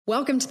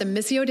Welcome to the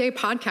Missio Dei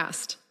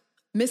podcast.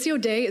 Missio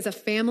Dei is a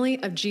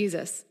family of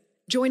Jesus,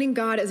 joining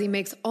God as he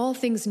makes all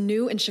things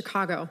new in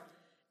Chicago.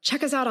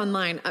 Check us out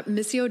online at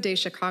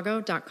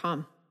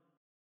missiodeichicago.com.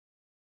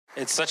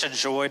 It's such a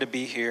joy to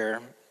be here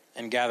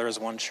and gather as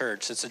one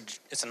church.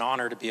 It's an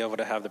honor to be able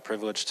to have the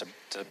privilege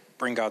to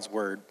bring God's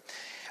word.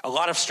 A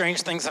lot of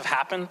strange things have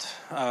happened.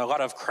 A lot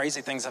of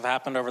crazy things have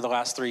happened over the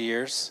last 3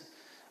 years.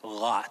 A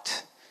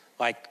lot.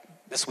 Like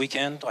this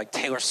weekend, like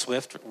Taylor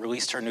Swift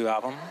released her new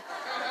album.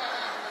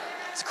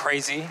 It's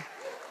crazy.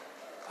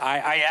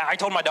 I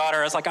told my daughter,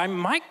 I was like, I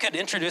might could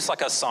introduce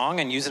like a song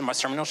and use it in my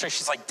sermon illustrator.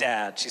 She's like,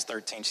 Dad, she's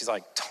 13. She's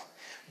like,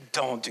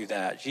 don't do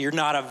that. You're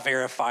not a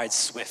verified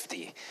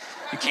Swiftie.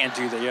 You can't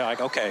do that. You're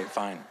like, okay,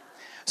 fine.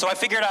 So I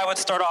figured I would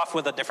start off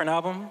with a different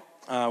album,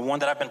 one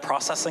that I've been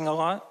processing a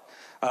lot.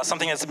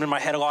 Something that's been in my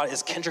head a lot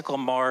is Kendrick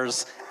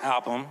Lamar's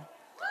album,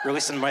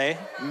 released in May,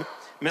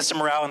 Mr.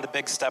 Morale and the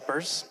Big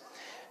Steppers.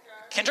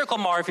 Kendrick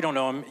Lamar, if you don't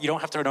know him, you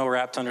don't have to know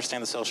rap to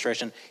understand this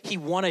illustration. He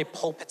won a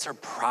Pulitzer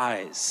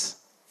Prize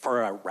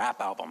for a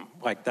rap album.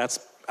 Like, that's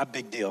a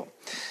big deal.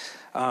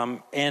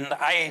 And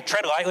I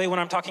tread lightly when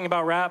I'm talking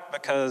about rap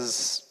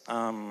because I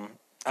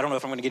don't know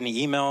if I'm going to get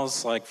any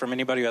emails like from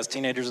anybody who has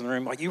teenagers in the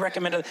room. Like, you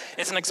recommend it.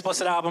 It's an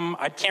explicit album.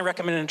 I can't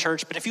recommend it in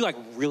church. But if you like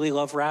really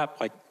love rap,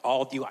 like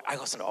all of you, I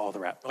listen to all the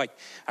rap. Like,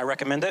 I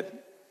recommend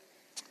it.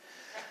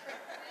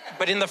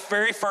 But in the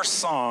very first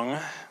song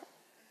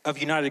of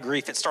United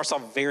Grief, it starts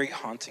off very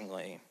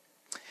hauntingly.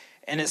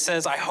 And it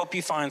says, I hope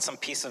you find some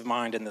peace of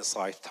mind in this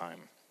lifetime.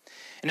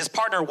 And his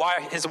partner,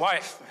 his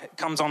wife,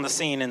 comes on the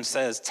scene and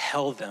says,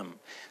 tell them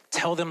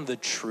the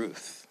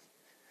truth.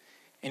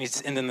 And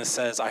then it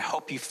says, I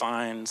hope you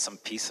find some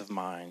peace of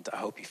mind. I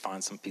hope you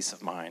find some peace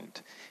of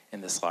mind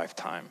in this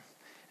lifetime.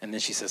 And then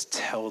she says,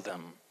 tell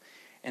them.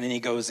 And then he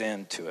goes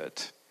into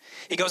it.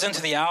 He goes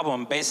into the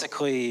album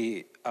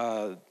basically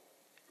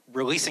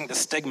releasing the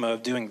stigma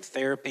of doing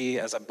therapy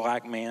as a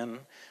black man,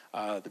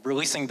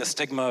 releasing the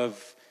stigma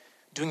of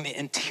doing the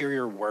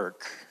interior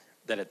work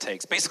that it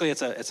takes. Basically,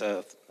 it's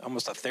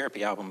almost a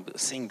therapy album,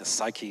 seeing the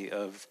psyche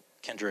of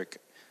Kendrick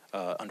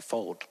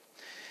unfold.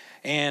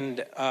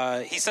 And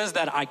he says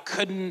that I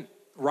couldn't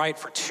write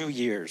for 2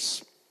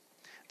 years,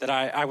 that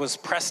I was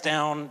pressed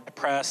down,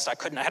 depressed. I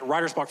had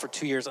writer's block for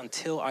 2 years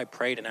until I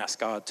prayed and asked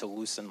God to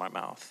loosen my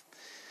mouth.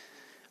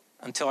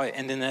 And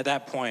then at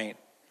that point,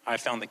 I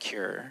found the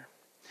cure.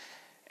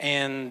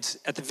 And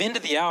at the end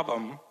of the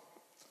album,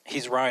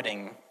 he's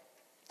writing,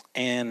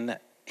 and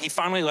he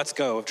finally lets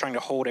go of trying to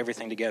hold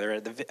everything together.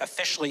 At the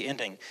officially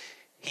ending,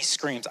 he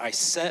screams, I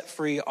set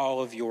free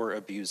all of your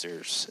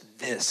abusers.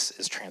 This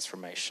is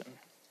transformation.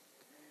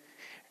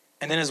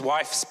 And then his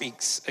wife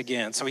speaks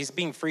again. So he's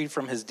being freed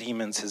from his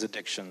demons, his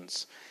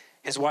addictions.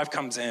 His wife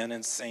comes in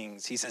and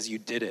sings. He says, you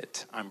did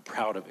it. I'm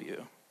proud of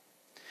you.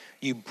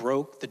 You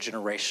broke the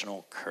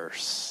generational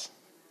curse.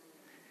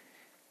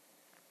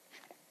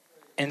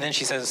 And then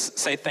she says,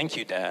 say thank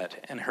you, Dad.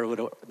 And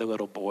the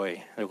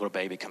little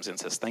baby comes in and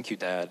says, thank you,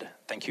 Dad.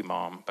 Thank you,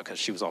 Mom, because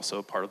she was also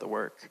a part of the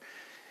work.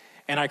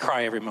 And I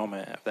cry every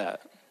moment of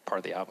that part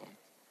of the album.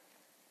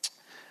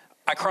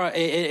 I cry.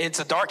 It's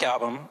a dark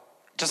album,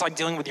 just like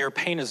dealing with your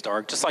pain is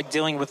dark, just like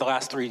dealing with the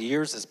last 3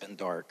 years has been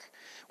dark.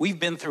 We've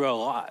been through a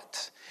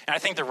lot. And I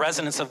think the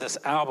resonance of this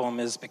album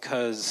is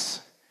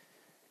because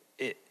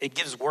it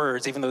gives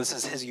words, even though this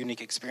is his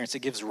unique experience, it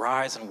gives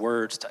rise and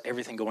words to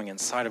everything going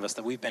inside of us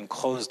that we've been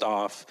closed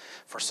off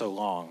for so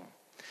long.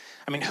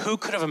 I mean, who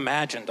could have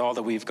imagined all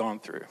that we've gone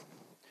through?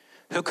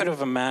 Who could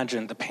have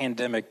imagined the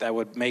pandemic that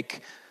would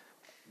make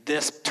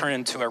this turn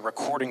into a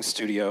recording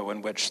studio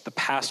in which the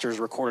pastors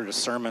recorded a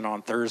sermon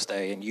on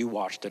Thursday and you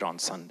watched it on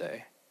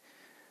Sunday?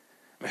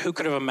 I mean, who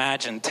could have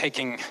imagined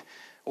taking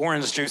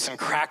orange juice and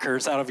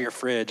crackers out of your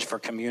fridge for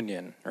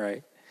communion,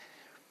 right?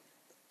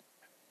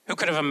 Who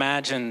could have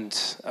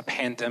imagined a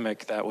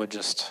pandemic that would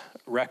just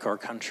wreck our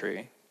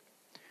country?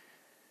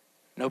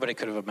 Nobody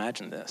could have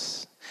imagined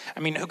this. I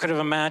mean, who could have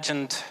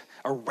imagined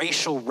a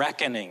racial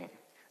reckoning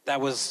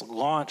that was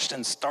launched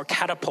and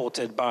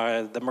catapulted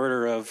by the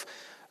murder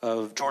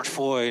of George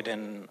Floyd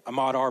and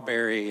Ahmaud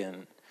Arbery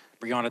and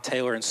Breonna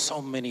Taylor and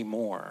so many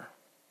more?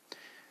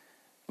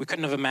 We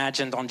couldn't have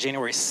imagined on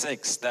January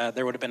 6th that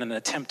there would have been an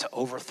attempt to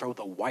overthrow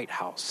the White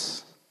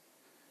House.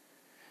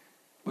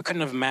 We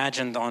couldn't have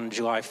imagined on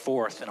July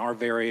 4th in our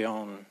very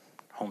own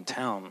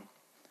hometown,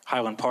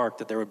 Highland Park,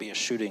 that there would be a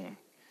shooting,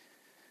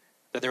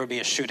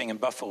 in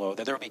Buffalo,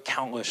 that there would be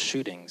countless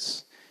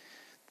shootings.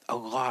 A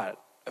lot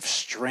of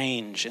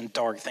strange and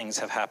dark things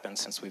have happened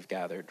since we've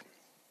gathered.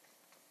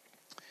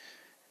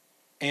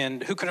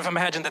 And who could have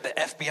imagined that the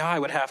FBI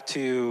would have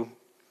to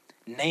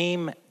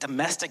name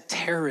domestic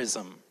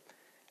terrorism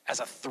as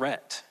a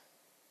threat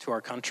to our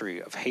country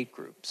of hate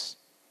groups?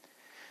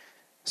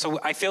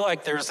 So I feel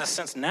like there's this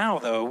sense now,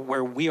 though,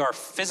 where we are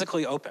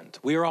physically opened.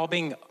 We are all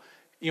being,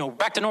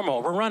 back to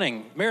normal. We're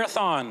running,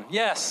 marathon,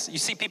 yes. You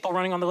see people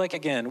running on the lake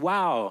again,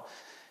 wow.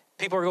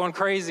 People are going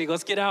crazy.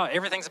 Let's get out.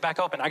 Everything's back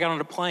open. I got on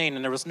a plane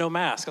and there was no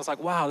mask. I was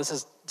like, wow, this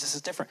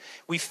is different.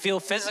 We feel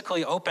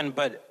physically open,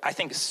 but I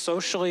think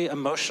socially,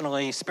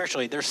 emotionally,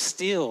 spiritually, there's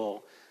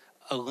still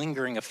a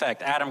lingering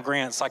effect. Adam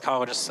Grant,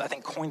 psychologist, I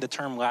think coined the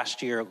term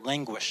last year,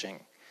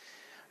 languishing.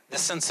 The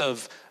sense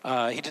of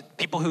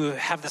people who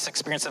have this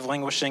experience of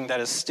languishing that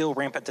is still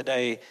rampant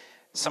today,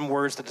 some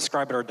words that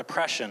describe it are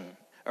depression,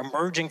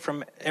 emerging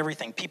from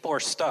everything. People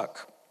are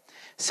stuck.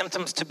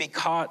 Symptoms to be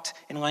caught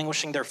in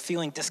languishing, they're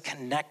feeling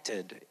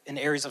disconnected in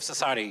areas of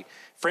society.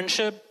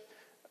 Friendship,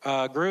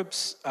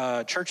 groups,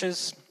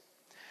 churches.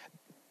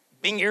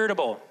 Being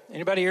irritable.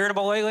 Anybody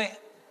irritable lately?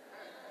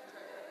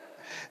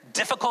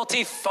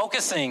 Difficulty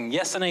focusing.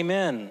 Yes and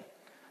amen.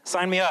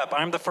 Sign me up.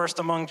 I'm the first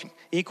among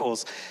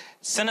equals.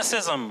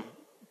 Cynicism,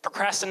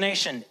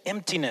 procrastination,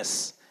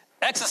 emptiness,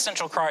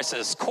 existential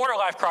crisis,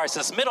 quarter-life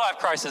crisis, midlife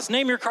crisis,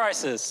 name your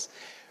crisis.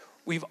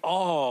 We've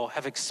all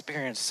have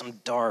experienced some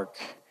dark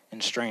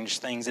and strange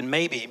things. And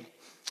maybe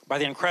by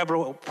the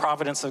incredible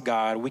providence of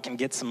God, we can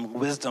get some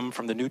wisdom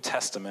from the New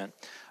Testament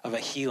of a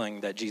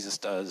healing that Jesus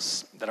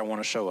does that I want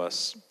to show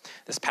us.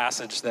 This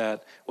passage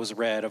that was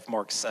read of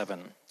Mark 7,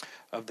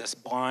 of this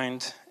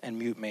blind and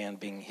mute man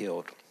being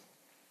healed.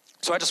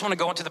 So I just want to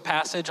go into the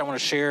passage. I want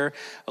to share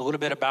a little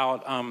bit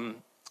about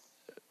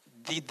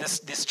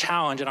this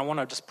challenge, and I want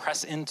to just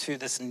press into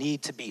this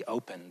need to be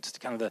opened.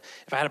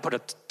 If I had to put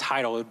a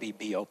title, it would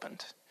be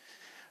opened.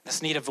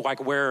 This need of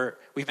like where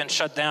we've been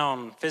shut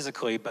down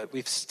physically, but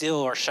we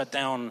still are shut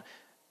down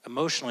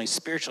emotionally,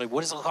 spiritually.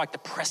 What does it look like to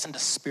press into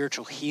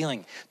spiritual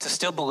healing? To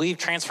still believe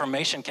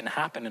transformation can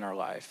happen in our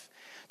life.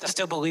 To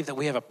still believe that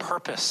we have a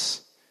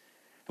purpose.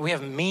 We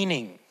have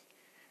meaning.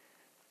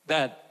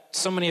 That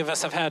so many of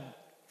us have had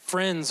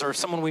friends or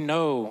someone we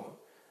know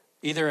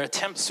either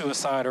attempt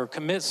suicide or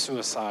commit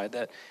suicide.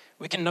 That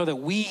we can know that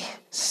we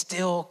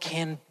still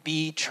can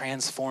be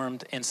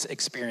transformed and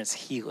experience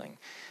healing.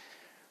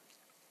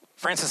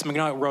 Francis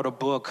McNutt wrote a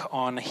book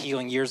on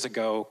healing years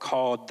ago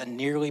called The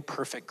Nearly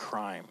Perfect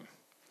Crime.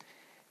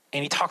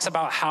 And he talks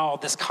about how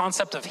this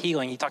concept of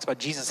healing, he talks about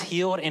Jesus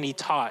healed and he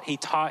taught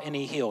and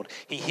he healed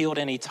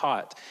and he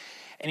taught.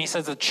 And he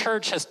says the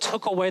church has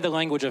took away the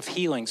language of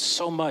healing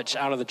so much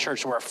out of the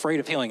church. We're afraid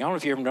of healing. I don't know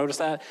if you ever noticed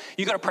that.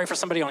 You got to pray for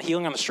somebody on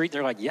healing on the street.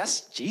 They're like,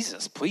 yes,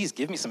 Jesus, please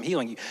give me some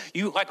healing.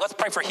 You like, let's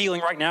pray for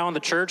healing right now in the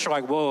church. You're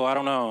like, whoa, I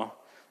don't know.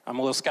 I'm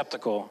a little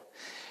skeptical.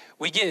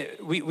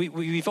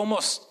 We've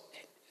almost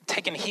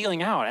taken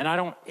healing out,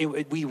 and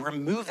we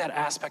remove that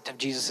aspect of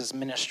Jesus'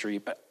 ministry,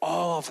 but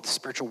all of the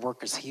spiritual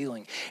work is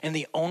healing. And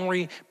the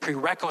only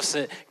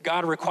prerequisite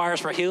God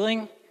requires for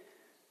healing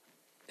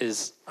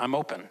is I'm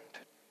open.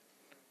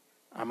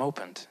 I'm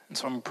opened. And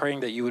so I'm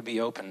praying that you would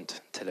be opened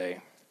today.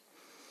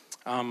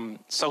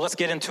 So let's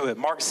get into it.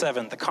 Mark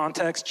 7, the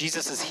context,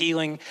 Jesus is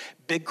healing.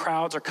 Big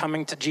crowds are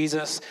coming to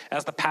Jesus.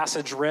 As the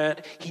passage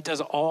read, he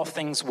does all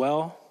things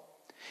well.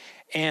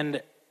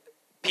 And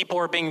people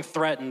are being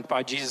threatened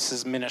by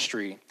Jesus'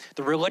 ministry.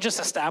 The religious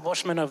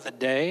establishment of the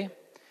day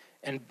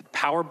and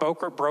power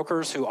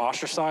brokers who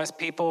ostracize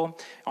people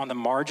on the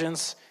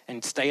margins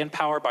and stay in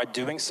power by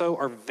doing so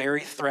are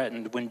very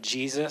threatened when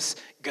Jesus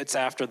gets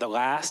after the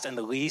last and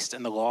the least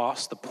and the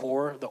lost, the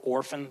poor, the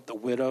orphan, the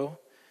widow,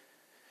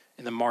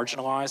 and the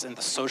marginalized and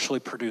the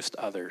socially produced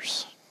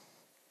others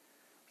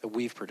that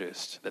we've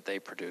produced, that they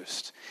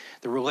produced.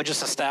 The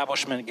religious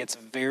establishment gets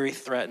very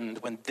threatened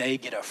when they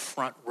get a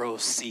front row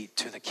seat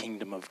to the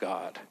kingdom of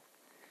God.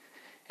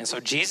 And so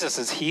Jesus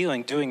is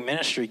healing, doing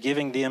ministry,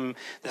 giving them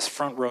this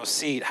front row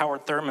seat.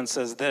 Howard Thurman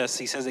says this.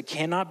 He says, it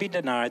cannot be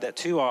denied that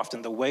too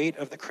often the weight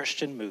of the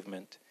Christian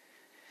movement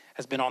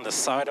has been on the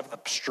side of the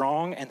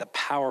strong and the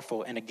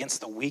powerful and against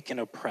the weak and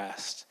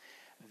oppressed.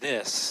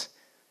 This,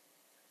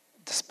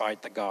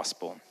 despite the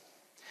gospel.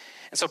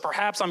 And so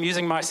perhaps I'm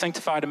using my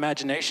sanctified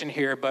imagination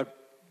here,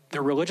 but the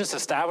religious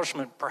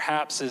establishment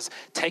perhaps is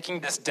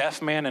taking this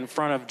deaf man in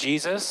front of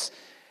Jesus,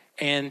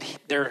 and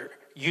they're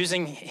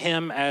using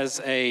him as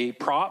a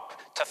prop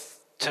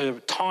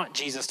to taunt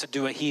Jesus to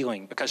do a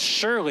healing, because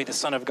surely the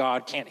Son of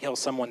God can't heal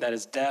someone that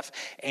is deaf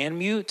and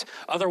mute.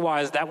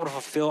 Otherwise, that would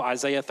fulfill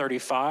Isaiah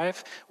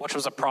 35, which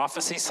was a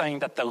prophecy saying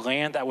that the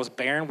land that was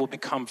barren will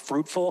become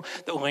fruitful,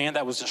 the land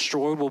that was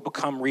destroyed will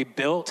become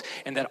rebuilt,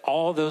 and that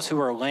all those who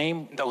are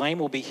lame, the lame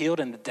will be healed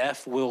and the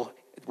deaf will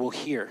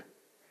hear.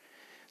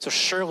 So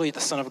surely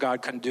the Son of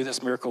God couldn't do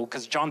this miracle,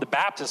 because John the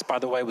Baptist, by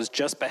the way, was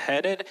just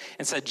beheaded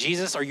and said,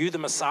 Jesus, are you the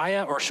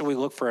Messiah, or should we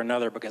look for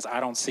another, because I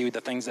don't see the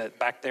things that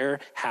back there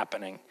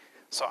happening.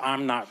 So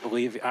I'm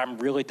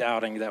really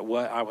doubting that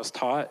what I was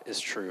taught is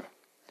true.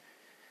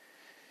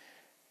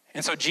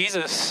 And so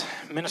Jesus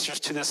ministers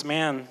to this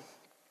man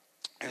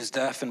who's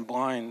deaf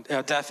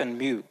and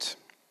mute.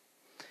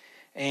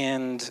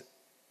 And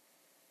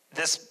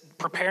this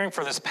preparing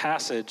for this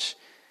passage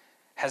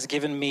has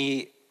given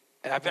me,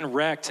 I've been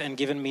wrecked and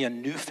given me a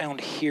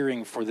newfound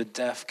hearing for the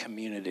deaf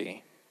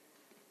community.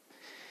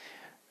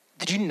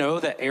 Did you know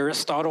that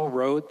Aristotle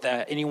wrote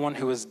that anyone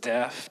who is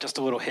deaf, just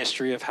a little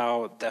history of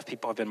how deaf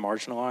people have been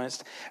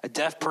marginalized, a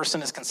deaf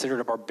person is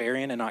considered a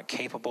barbarian and not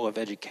capable of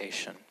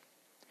education.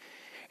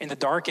 In the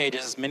Dark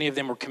Ages, many of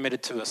them were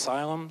committed to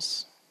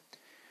asylums.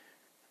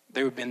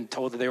 They had been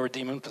told that they were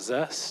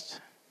demon-possessed.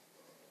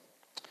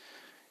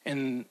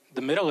 In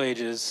the Middle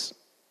Ages,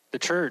 the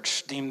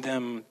church deemed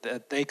them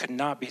that they could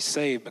not be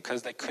saved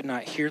because they could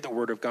not hear the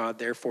word of God,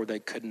 therefore they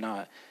could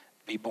not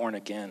be born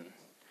again.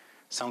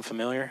 Sound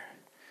familiar?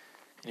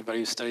 Anybody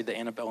who studied the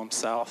Antebellum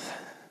South?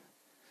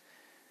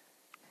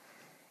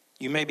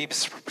 You may be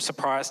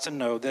surprised to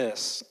know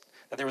this,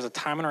 that there was a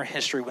time in our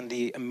history when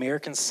the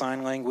American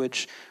Sign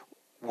Language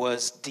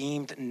was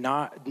deemed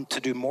not to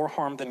do more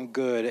harm than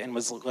good and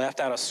was left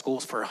out of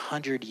schools for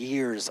 100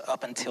 years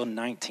up until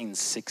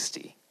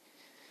 1960.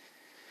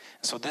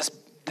 So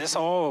this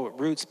all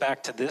roots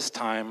back to this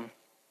time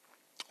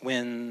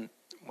when,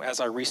 as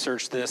I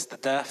researched this, the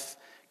deaf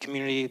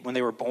community, when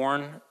they were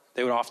born,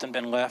 they would often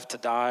been left to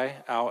die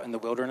out in the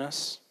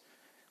wilderness,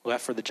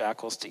 left for the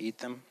jackals to eat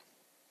them.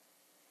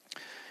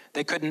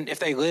 They couldn't, if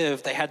they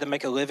lived, they had to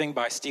make a living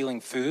by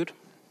stealing food.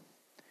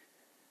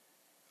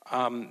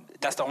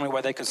 That's the only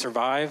way they could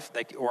survive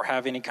or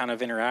have any kind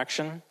of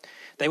interaction.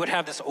 They would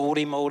have this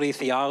oldie-moldy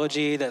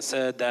theology that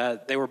said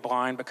that they were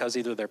blind because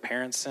either their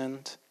parents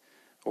sinned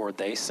or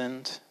they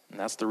sinned, and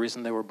that's the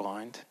reason they were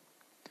blind.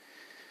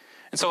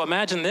 And so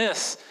imagine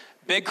this.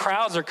 Big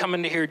crowds are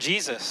coming to hear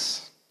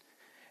Jesus,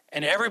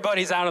 and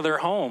everybody's out of their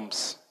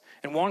homes.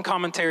 And one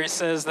commentary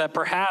says that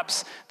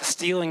perhaps the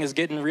stealing is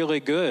getting really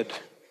good.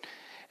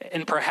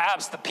 And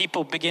perhaps the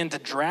people begin to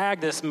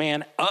drag this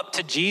man up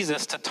to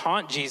Jesus to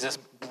taunt Jesus,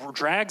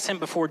 drags him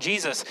before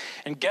Jesus.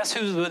 And guess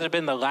who would have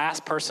been the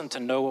last person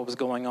to know what was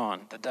going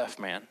on? The deaf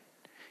man,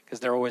 because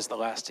they're always the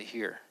last to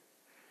hear.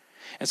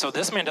 And so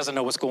this man doesn't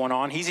know what's going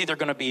on. He's either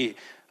going to be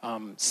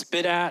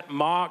spit at,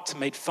 mocked,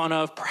 made fun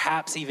of,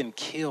 perhaps even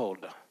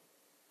killed.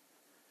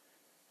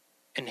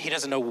 And he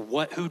doesn't know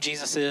who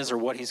Jesus is or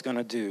what he's going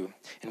to do.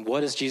 And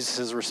what is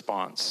Jesus'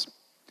 response?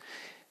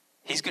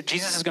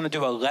 Jesus is going to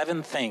do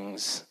 11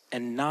 things,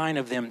 and 9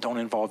 of them don't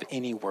involve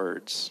any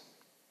words.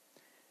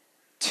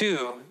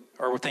 2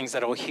 are things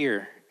that he'll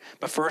hear.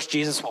 But first,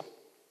 Jesus will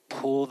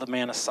pull the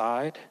man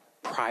aside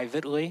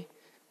privately,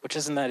 which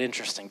isn't that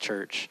interesting,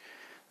 church.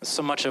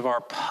 So much of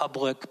our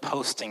public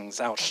postings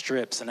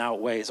outstrips and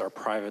outweighs our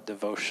private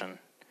devotion.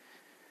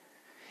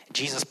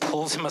 Jesus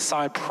pulls him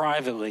aside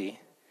privately.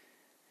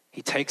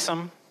 He takes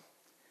him.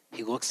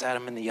 He looks at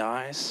him in the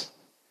eyes.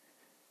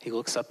 He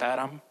looks up at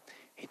him.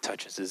 He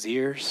touches his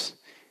ears.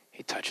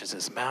 He touches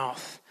his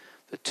mouth,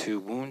 the 2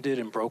 wounded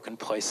and broken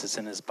places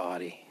in his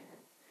body.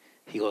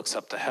 He looks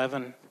up to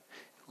heaven,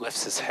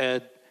 lifts his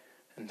head,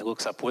 and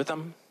looks up with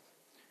him.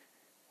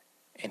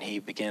 And he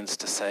begins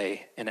to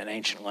say in an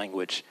ancient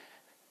language,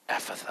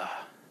 Ephphatha.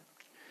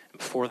 And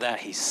before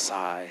that, he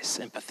sighs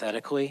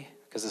empathetically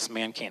because this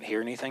man can't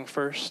hear anything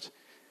first.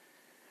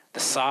 The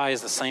sigh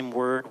is the same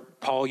word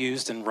Paul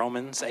used in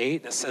Romans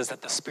 8 that says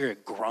that the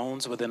Spirit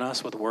groans within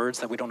us with words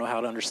that we don't know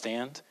how to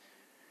understand.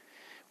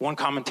 One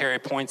commentary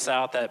points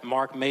out that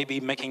Mark may be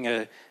making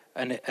a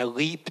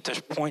leap to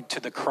point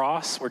to the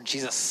cross where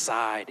Jesus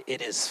sighed,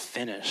 "It is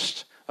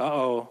finished."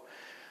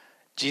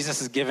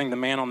 Jesus is giving the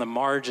man on the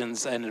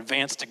margins an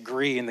advanced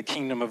degree in the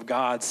kingdom of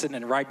God,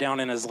 sitting right down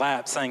in his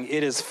lap saying,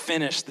 "It is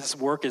finished. This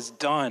work is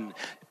done,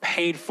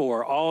 paid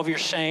for. All of your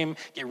shame,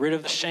 get rid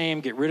of the shame,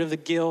 get rid of the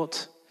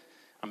guilt.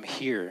 I'm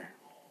here."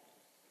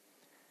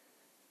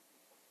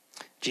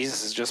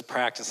 Jesus is just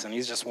practicing.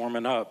 He's just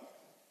warming up.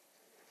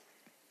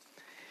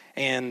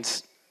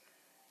 And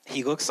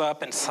he looks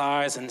up and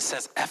sighs and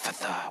says,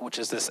 Ephphatha, which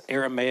is this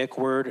Aramaic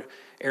word.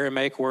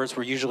 Aramaic words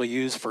were usually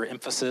used for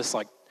emphasis,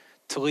 like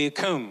Tali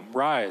kum,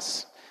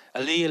 rise.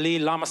 Ali, Ali,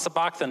 lama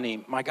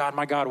sabachthani. My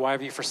God, why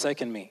have you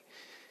forsaken me?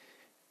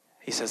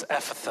 He says,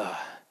 Ephphatha,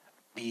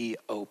 be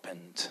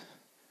opened.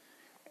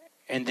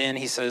 And then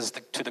he says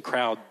to the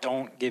crowd,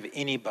 don't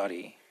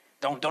anybody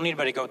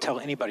go tell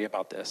anybody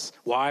about this.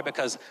 Why?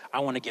 Because I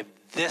want to give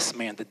this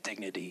man the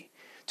dignity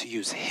to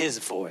use his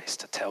voice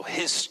to tell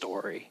his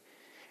story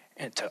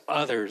and to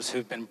others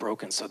who've been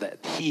broken so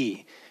that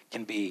he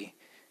can be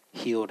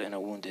healed and a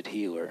wounded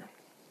healer.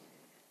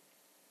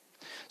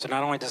 So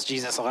not only does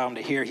Jesus allow him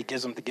to hear, he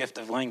gives him the gift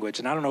of language.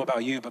 And I don't know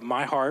about you, but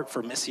my heart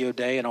for Missio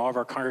Dei and all of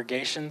our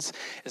congregations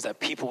is that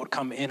people would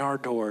come in our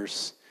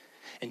doors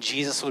and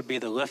Jesus would be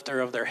the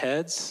lifter of their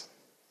heads.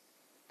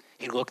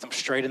 He'd look them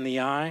straight in the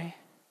eye.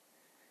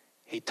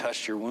 He'd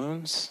touch your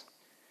wounds.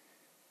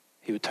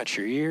 He would touch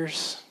your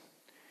ears.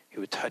 He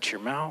would touch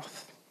your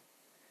mouth,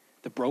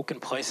 the broken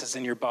places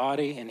in your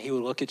body, and he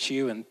would look at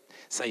you and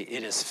say,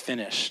 it is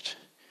finished.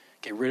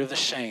 Get rid of the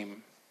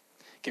shame.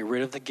 Get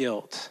rid of the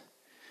guilt.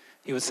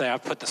 He would say,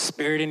 I've put the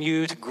Spirit in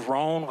you to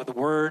groan with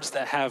words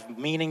that have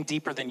meaning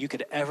deeper than you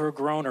could ever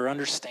groan or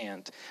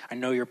understand. I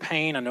know your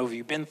pain. I know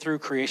you've been through.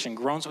 Creation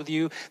groans with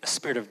you. The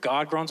Spirit of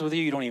God groans with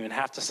you. You don't even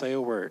have to say a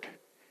word.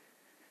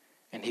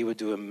 And he would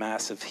do a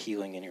massive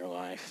healing in your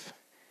life.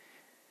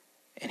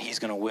 And he's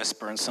going to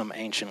whisper in some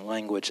ancient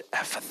language,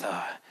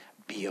 Ephphatha,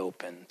 be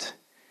opened.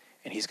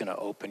 And he's going to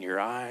open your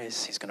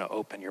eyes. He's going to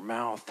open your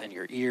mouth and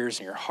your ears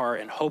and your heart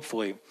and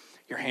hopefully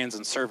your hands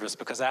in service,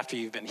 because after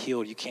you've been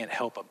healed, you can't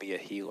help but be a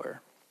healer.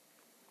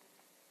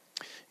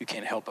 you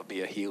can't help but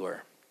be a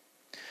healer.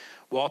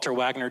 Walter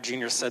Wagner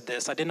Jr. said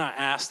this, I did not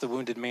ask the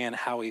wounded man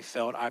how he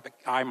felt.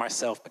 I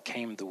myself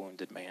became the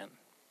wounded man.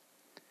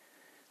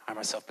 I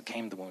myself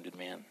became the wounded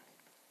man.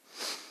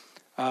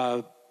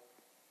 I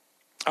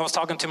was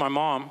talking to my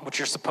mom, which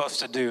you're supposed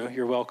to do.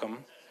 You're welcome.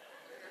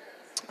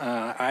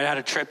 I had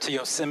a trip to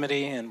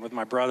Yosemite and with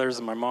my brothers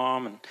and my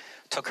mom and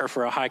took her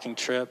for a hiking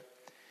trip.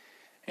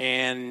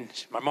 And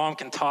my mom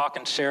can talk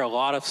and share a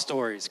lot of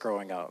stories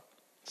growing up.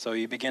 So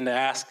you begin to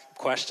ask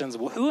questions.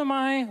 Well, who am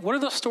I? What are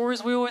those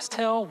stories we always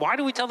tell? Why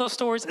do we tell those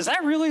stories? Is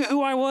that really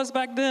who I was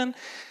back then?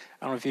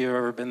 I don't know if you've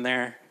ever been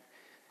there.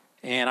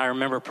 And I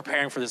remember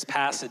preparing for this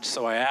passage,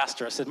 so I asked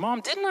her, I said,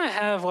 Mom, didn't I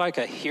have like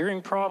a hearing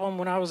problem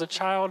when I was a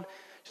child?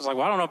 She was like,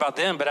 well, I don't know about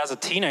them, but as a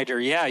teenager,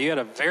 yeah, you had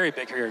a very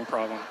big hearing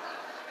problem.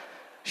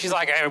 She's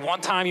like, at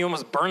one time you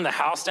almost burned the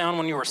house down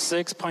when you were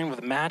 6 playing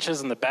with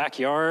matches in the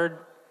backyard.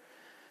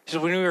 She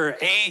said, when you were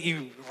 8,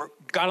 you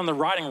got on the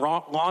riding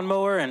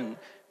lawnmower and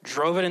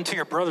drove it into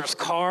your brother's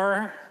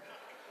car.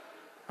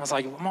 I was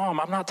like, Mom,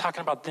 I'm not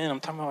talking about then.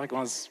 I'm talking about like when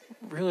I was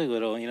really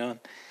little, you know.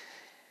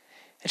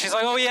 And she's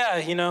like, oh yeah,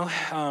 you know,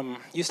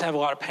 used to have a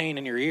lot of pain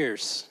in your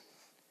ears.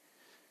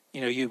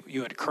 You know,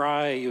 you would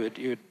cry,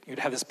 you'd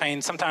have this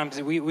pain. Sometimes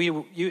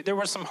there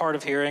was some hard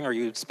of hearing, or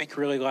you'd speak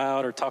really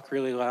loud or talk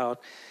really loud.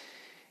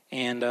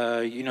 And,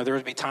 you know, there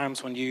would be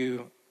times when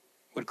you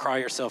would cry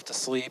yourself to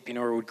sleep, you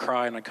know, or would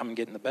cry and I'd come and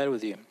get in the bed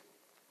with you.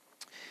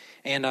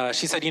 And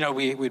she said, you know,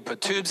 we'd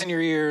put tubes in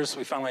your ears.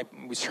 We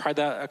tried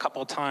that a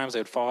couple of times. They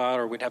would fall out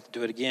or we'd have to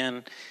do it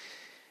again.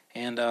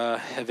 And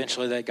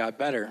eventually that got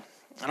better.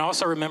 And I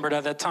also remembered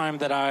at that time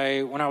that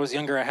when I was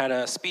younger, I had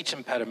a speech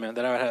impediment,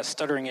 that I had a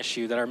stuttering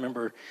issue that I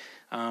remember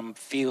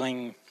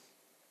feeling,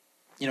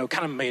 you know,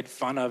 kind of made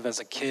fun of as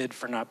a kid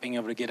for not being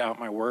able to get out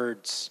my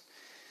words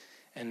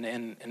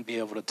and be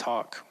able to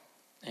talk.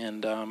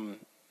 And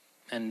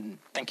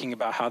thinking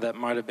about how that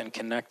might have been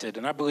connected.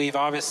 And I believe,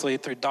 obviously,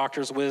 through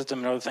doctor's wisdom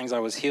and other things, I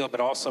was healed, but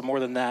also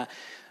more than that,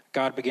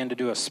 God began to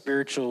do a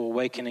spiritual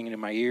awakening in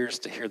my ears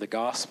to hear the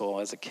gospel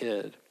as a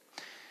kid.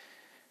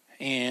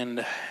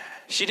 And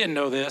she didn't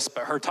know this,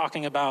 but her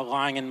talking about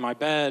lying in my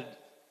bed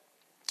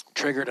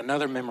triggered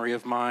another memory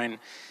of mine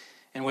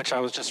in which I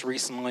was just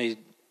recently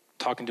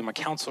talking to my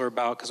counselor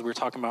about, because we were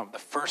talking about the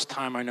first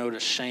time I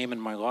noticed shame in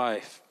my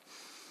life.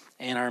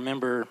 And I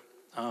remember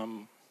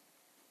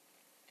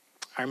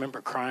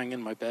crying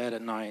in my bed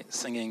at night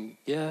singing,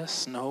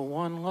 yes, no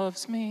one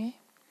loves me.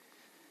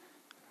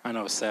 I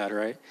know it's sad,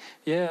 right?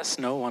 Yes,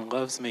 no one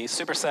loves me.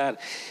 Super sad.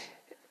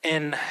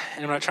 And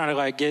I'm not trying to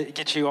like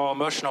get you all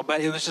emotional,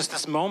 but it was just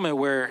this moment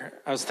where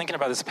I was thinking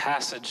about this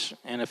passage,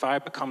 and if I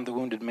become the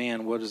wounded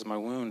man, what is my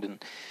wound?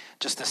 And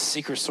just this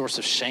secret source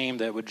of shame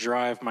that would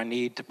drive my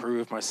need to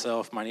prove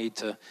myself, my need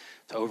to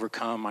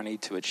overcome, my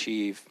need to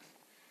achieve.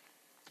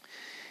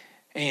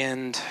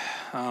 And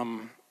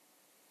but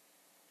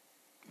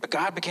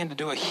God began to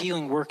do a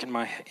healing work in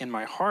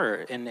my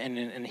heart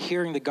and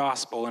hearing the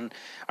gospel. And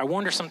I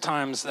wonder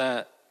sometimes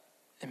that,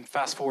 and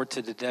fast forward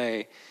to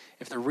today,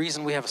 if the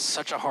reason we have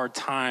such a hard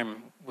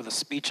time with a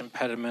speech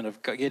impediment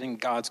of getting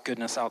God's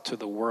goodness out to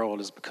the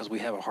world is because we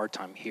have a hard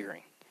time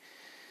hearing.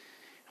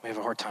 We have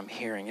a hard time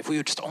hearing. If we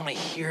would just only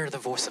hear the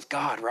voice of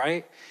God,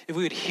 right? If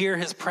we would hear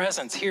his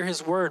presence, hear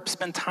his word,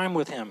 spend time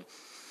with him,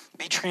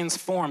 be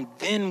transformed,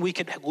 then we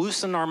could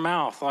loosen our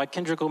mouth like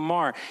Kendrick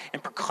Lamar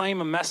and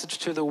proclaim a message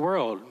to the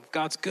world of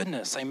God's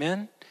goodness,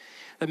 amen?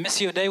 That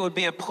Missio Dei would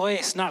be a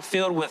place not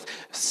filled with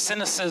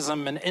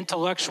cynicism and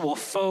intellectual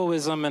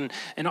foeism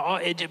and all,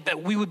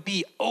 that we would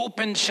be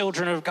open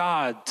children of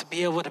God to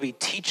be able to be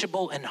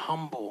teachable and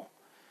humble,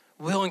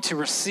 willing to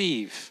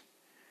receive.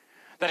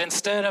 That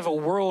instead of a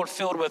world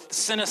filled with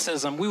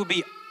cynicism, we would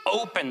be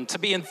open to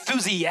be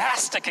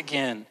enthusiastic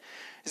again.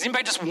 Does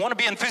anybody just want to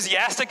be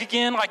enthusiastic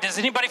again? Like, does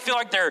anybody feel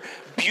like their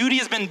beauty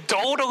has been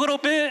dulled a little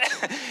bit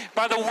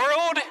by the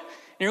world? And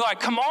you're like,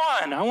 come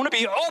on, I want to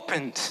be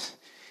opened.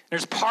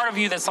 There's part of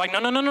you that's like,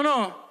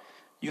 no.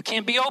 You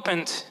can't be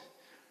opened.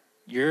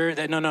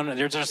 No.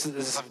 There's just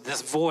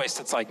this voice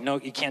that's like, no,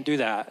 you can't do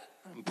that.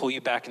 And pull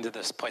you back into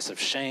this place of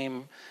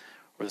shame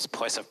or this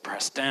place of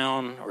pressed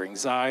down or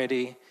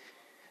anxiety.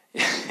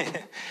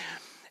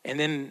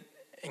 and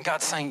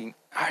God's saying,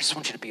 I just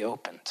want you to be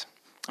opened.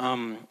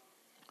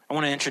 I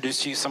want to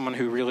introduce to you someone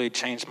who really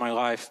changed my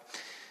life.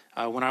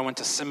 When I went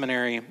to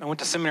seminary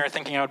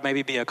thinking I would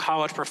maybe be a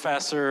college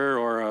professor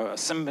or a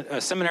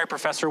seminary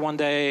professor one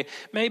day,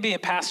 maybe a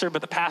pastor,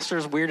 but the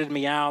pastors weirded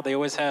me out. They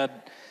always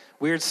had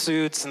weird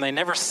suits and they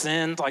never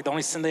sinned. Like the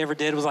only sin they ever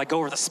did was like go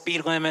over the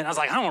speed limit. I was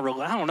like, I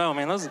don't know,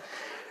 man. Those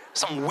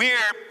some weird,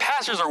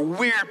 pastors are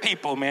weird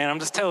people, man. I'm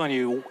just telling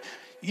you.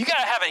 You got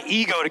to have an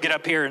ego to get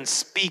up here and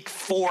speak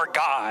for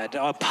God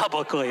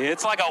publicly.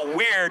 It's like a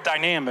weird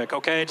dynamic,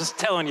 okay? Just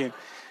telling you.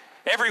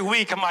 Every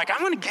week, I'm like,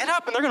 I'm going to get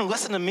up and they're going to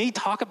listen to me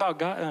talk about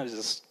God.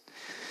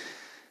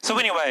 So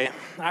anyway,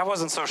 I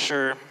wasn't so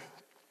sure.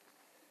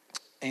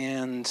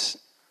 And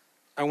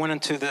I went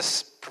into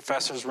this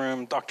professor's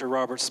room, Dr.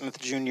 Robert Smith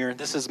Jr.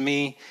 This is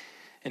me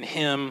and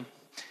him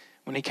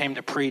when he came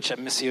to preach at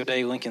Missio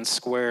Dei Lincoln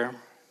Square.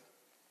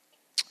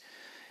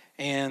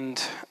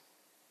 And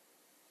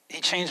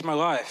he changed my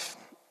life.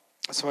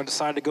 So I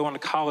decided to go into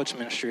college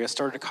ministry. I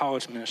started a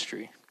college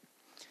ministry.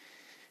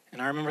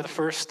 And I remember the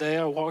first day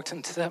I walked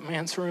into that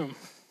man's room.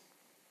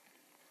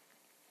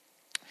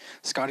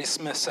 Scotty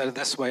Smith said it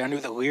this way: I knew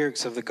the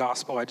lyrics of the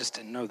gospel, I just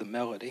didn't know the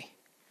melody.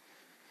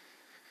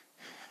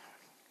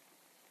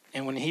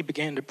 And when he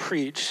began to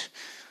preach,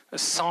 a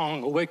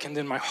song awakened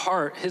in my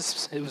heart.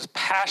 It was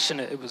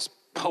passionate, it was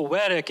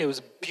poetic, it was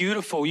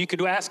beautiful. You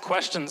could ask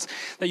questions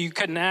that you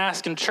couldn't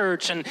ask in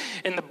church. And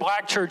in the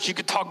black church, you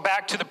could talk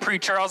back to the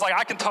preacher. I was like,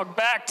 I can talk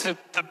back to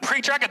the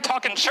preacher. I could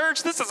talk in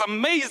church. This is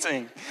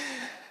amazing.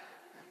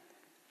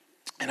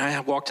 And I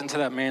walked into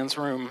that man's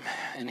room,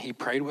 and he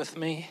prayed with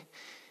me,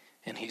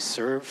 and he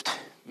served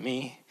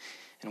me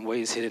in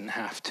ways he didn't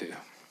have to.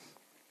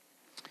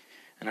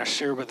 And I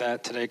share with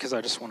that today because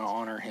I just want to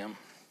honor him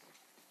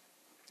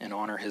and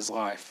honor his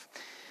life.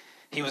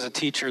 He was a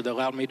teacher that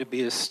allowed me to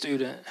be a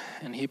student,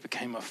 and he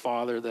became a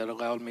father that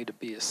allowed me to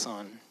be a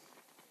son.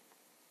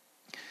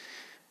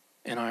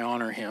 And I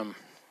honor him.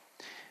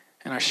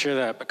 And I share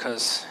that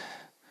because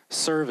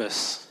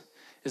service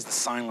is the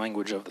sign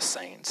language of the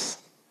saints.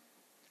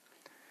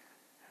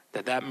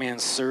 That man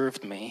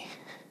served me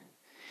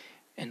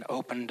and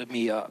opened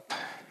me up.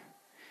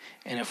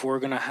 And if we're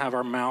going to have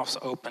our mouths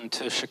open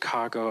to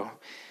Chicago,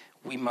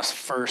 we must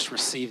first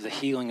receive the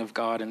healing of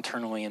God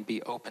internally and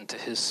be open to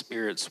his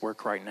Spirit's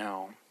work right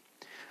now,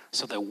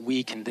 so that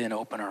we can then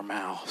open our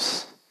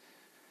mouths,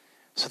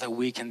 so that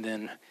we can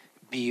then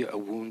be a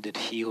wounded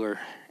healer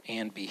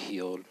and be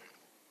healed.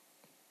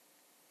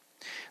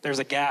 There's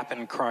a gap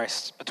in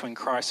Christ, between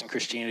Christ and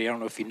Christianity. I don't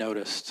know if you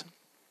noticed.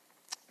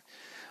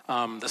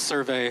 The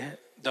survey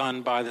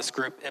done by this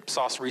group,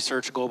 Ipsos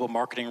Research, global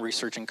marketing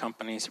researching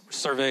companies,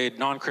 surveyed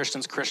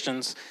non-Christians,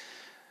 Christians,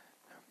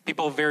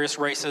 people of various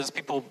races,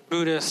 people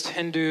Buddhist,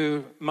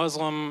 Hindu,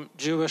 Muslim,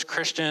 Jewish,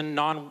 Christian,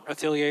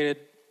 non-affiliated.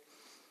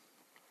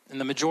 And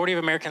the majority of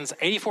Americans,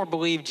 84%,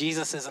 believe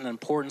Jesus is an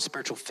important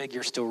spiritual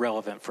figure still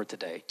relevant for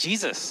today.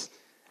 Jesus,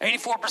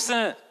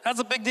 84%, that's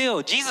a big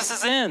deal. Jesus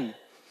is in.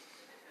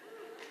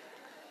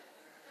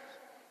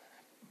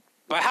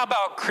 But how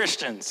about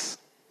Christians?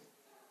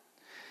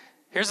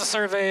 Here's a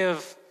survey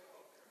of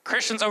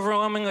Christians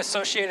overwhelmingly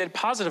associated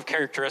positive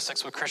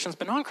characteristics with Christians,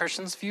 but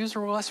non-Christians' views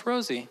are less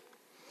rosy.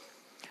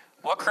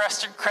 What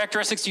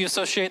characteristics do you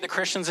associate the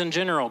Christians in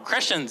general?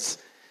 Christians,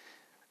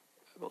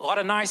 a lot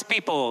of nice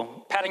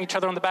people, patting each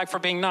other on the back for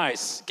being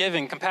nice,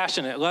 giving,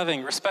 compassionate,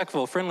 loving,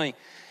 respectful, friendly.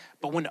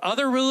 But when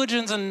other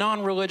religions and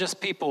non-religious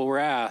people were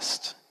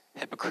asked,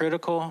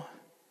 hypocritical,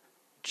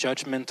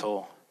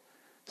 judgmental,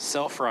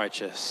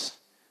 self-righteous,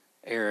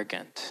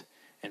 arrogant,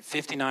 and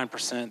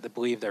 59% that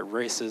believe that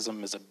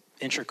racism is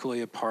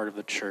intricately a part of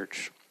the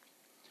church.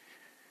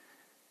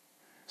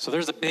 So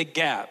there's a big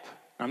gap.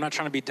 I'm not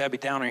trying to be Debbie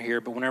Downer here,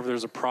 but whenever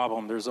there's a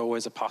problem, there's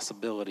always a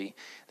possibility.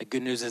 The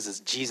good news is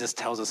Jesus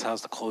tells us how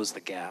to close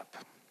the gap.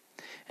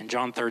 In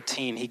John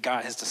 13, he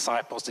got his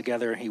disciples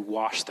together and he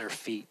washed their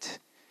feet.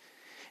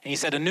 And he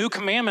said, a new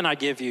commandment I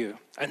give you.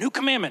 A new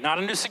commandment, not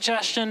a new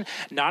suggestion,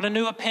 not a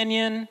new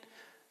opinion.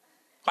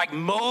 Like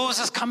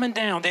Moses coming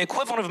down, the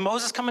equivalent of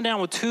Moses coming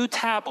down with 2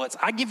 tablets.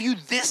 I give you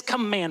this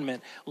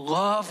commandment: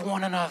 love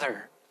one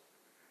another.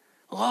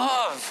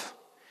 Love.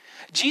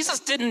 Jesus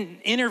didn't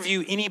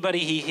interview anybody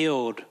he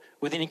healed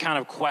with any kind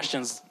of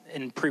questions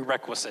and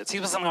prerequisites. He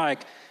wasn't like,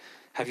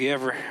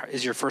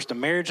 is your first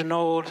marriage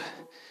annulled?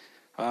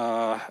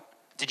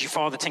 Did you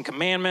follow the 10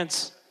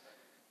 Commandments?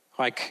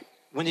 Like,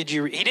 he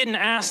didn't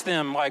ask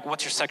them, like,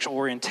 what's your sexual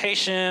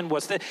orientation?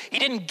 He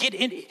didn't get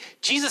in.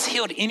 Jesus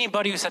healed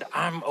anybody who said,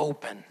 I'm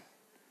open.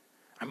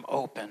 I'm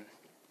open.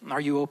 Are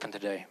you open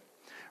today?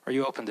 Are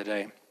you open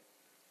today?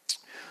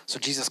 So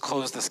Jesus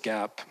closed this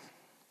gap.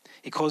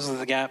 He closes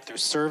the gap through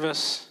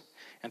service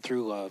and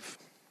through love.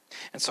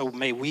 And so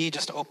may we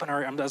just open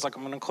I'm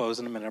going to close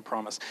in a minute, I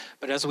promise.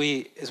 But as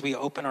we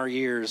open our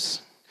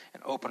ears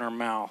and open our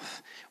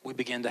mouth, we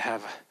begin to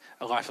have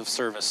a life of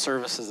service.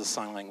 Service is the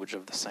sign language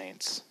of the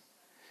saints.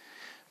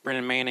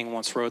 Brennan Manning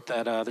once wrote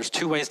that there's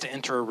 2 ways to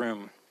enter a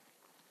room.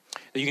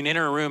 You can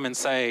enter a room and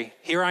say,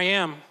 here I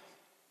am.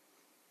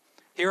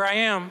 Here I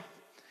am.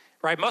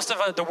 Right? Most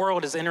of the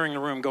world is entering the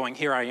room going,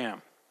 here I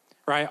am.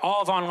 Right?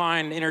 All of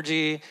online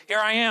energy, here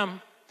I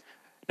am.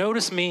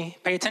 Notice me,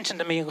 pay attention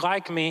to me,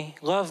 like me,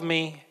 love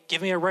me,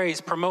 give me a raise,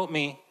 promote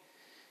me.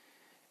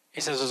 He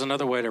says there's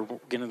another way to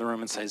get into the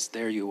room and says,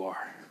 there you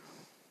are.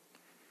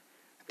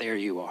 There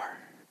you are.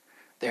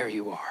 There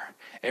you are.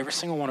 Every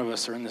single one of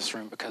us are in this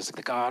room because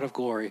the God of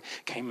glory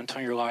came into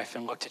your life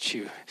and looked at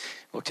you,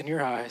 looked in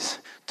your eyes,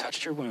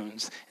 touched your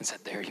wounds, and said,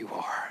 there you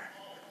are.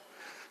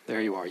 There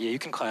you are. Yeah, you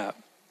can clap.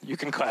 You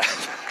can clap.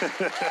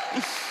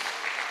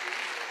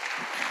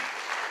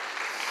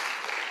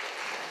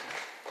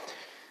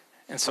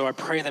 And so I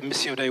pray that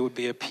Missio Dei would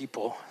be a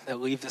people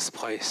that leave this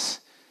place.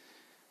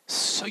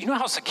 So you know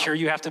how secure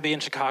you have to be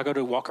in Chicago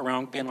to walk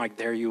around being like,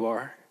 there you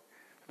are?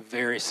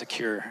 Very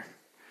secure.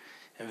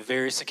 And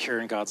very secure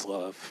in God's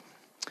love.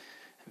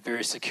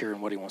 Very secure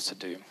in what he wants to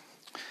do.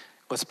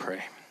 Let's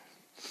pray.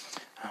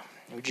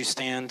 Would you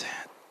stand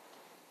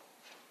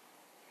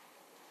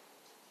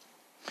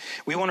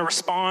We want to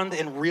respond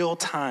in real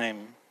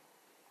time.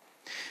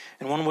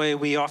 And one way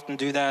we often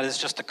do that is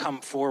just to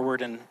come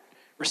forward and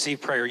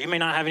receive prayer. You may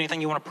not have anything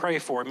you want to pray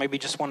for. Maybe you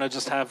just want to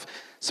just have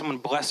someone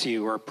bless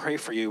you or pray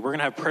for you. We're going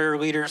to have prayer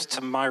leaders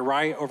to my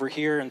right over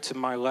here and to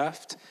my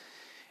left.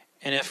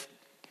 And if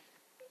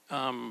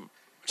I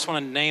just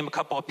want to name a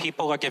couple of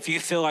people, like if you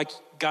feel like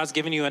God's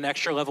given you an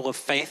extra level of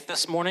faith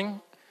this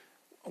morning,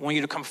 I want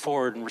you to come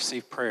forward and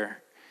receive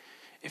prayer.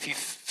 If you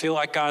feel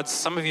like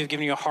some of you have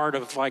given you a heart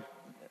of like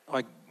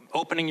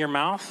opening your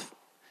mouth,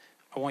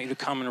 I want you to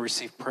come and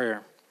receive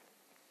prayer.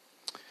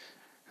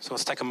 So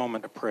let's take a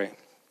moment to pray.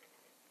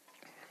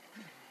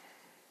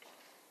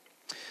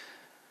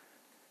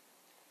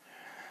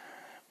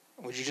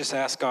 Would you just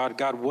ask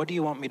God, what do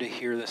you want me to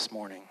hear this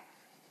morning?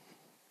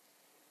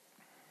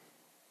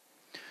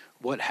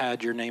 What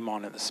had your name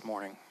on it this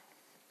morning?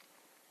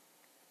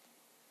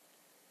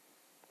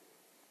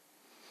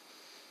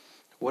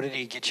 What did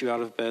he get you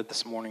out of bed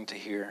this morning to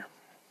hear?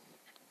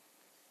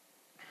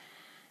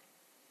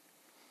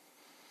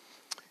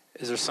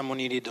 Is there someone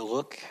you need to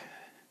look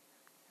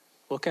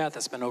at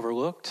that's been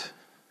overlooked?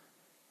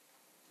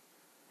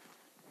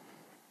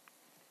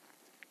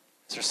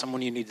 Is there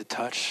someone you need to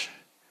touch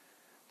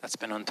that's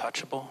been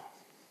untouchable?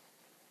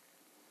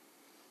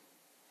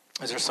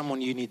 Is there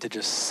someone you need to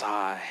just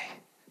sigh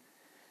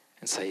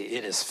and say,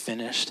 it is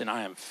finished and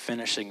I am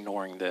finished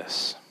ignoring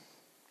this?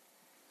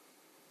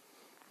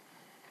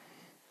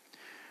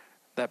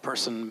 That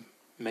person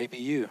may be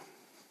you.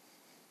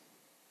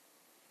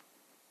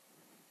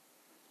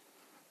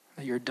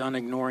 That you're done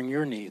ignoring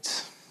your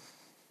needs.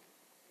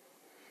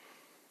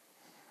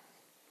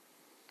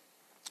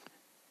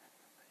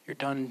 You're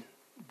done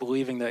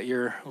believing that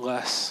you're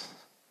less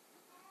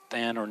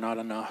than or not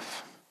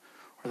enough,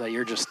 or that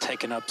you're just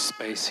taking up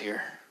space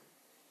here.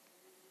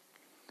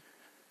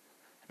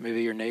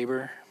 Maybe your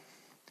neighbor,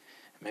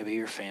 maybe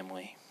your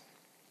family.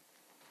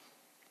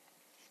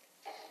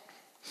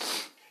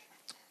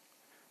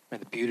 May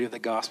the beauty of the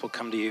gospel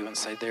come to you and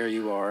say, there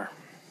you are.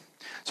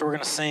 So we're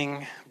going to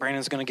sing.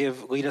 Brandon's going to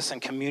lead us in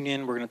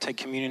communion. We're going to take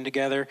communion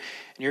together,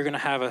 and you're going to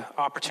have an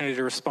opportunity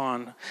to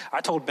respond. I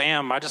told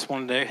Bam I just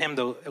wanted him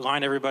to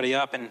line everybody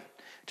up and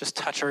just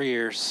touch our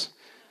ears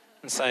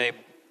and say,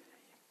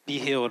 be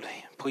healed,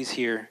 please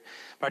hear.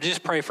 But I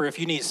just pray for if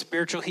you need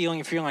spiritual healing,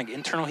 if you're like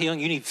internal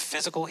healing, you need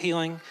physical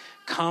healing,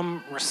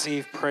 come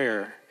receive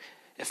prayer.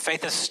 If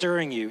faith is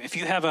stirring you, if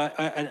you have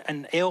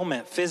an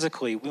ailment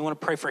physically, we want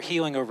to pray for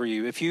healing over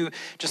you. If you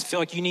just feel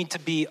like you need to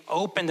be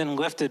opened and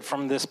lifted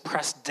from this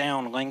pressed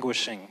down,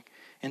 languishing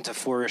into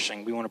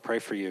flourishing, we want to pray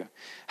for you.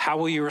 How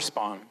will you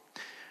respond?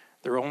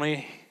 The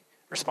only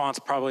response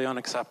probably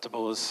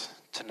unacceptable is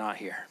to not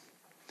hear.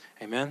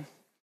 Amen.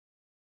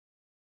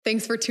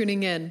 Thanks for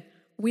tuning in.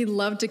 We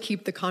love to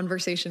keep the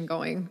conversation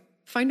going.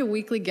 Find a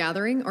weekly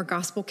gathering or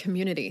gospel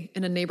community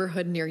in a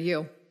neighborhood near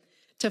you.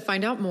 To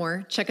find out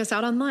more, check us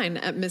out online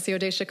at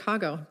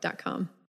missiodaychicago.com.